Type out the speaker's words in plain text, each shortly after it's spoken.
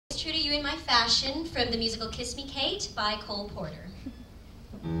true to you in my fashion from the musical Kiss Me Kate by Cole Porter.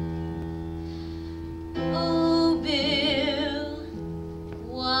 Oh, Bill,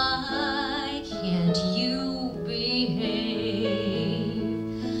 why can't you behave?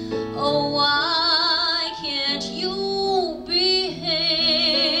 Oh, why can't you behave?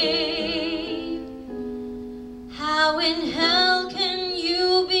 How in hell can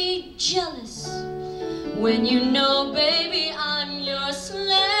you be jealous when you know, baby, I'm your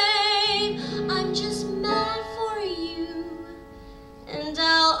slave? I'm just mad for you, and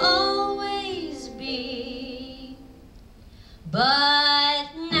I'll always be.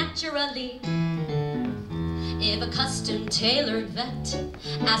 But naturally, if a custom-tailored vet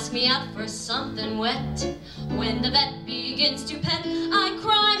asks me out for something wet, when the vet begins to pet, I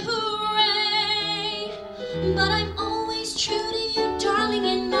cry hooray. But I'm always true to you, darling,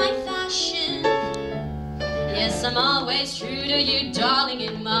 in my fashion. Yes, I'm always true to you, darling,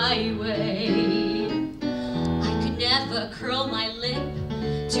 in my way. I could never curl my lip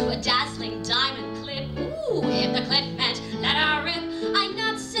to a dazzling diamond clip. Ooh, if the clip meant let her rip, I'd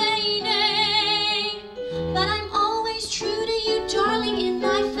not say nay. But I'm always true to you, darling, in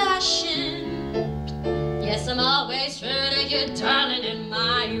my fashion. Yes, I'm always true to you, darling, in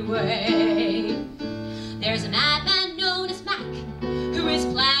my way. There's a madman known as Mac who is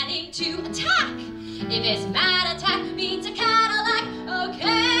planning to attack. If his mad attack means a cat,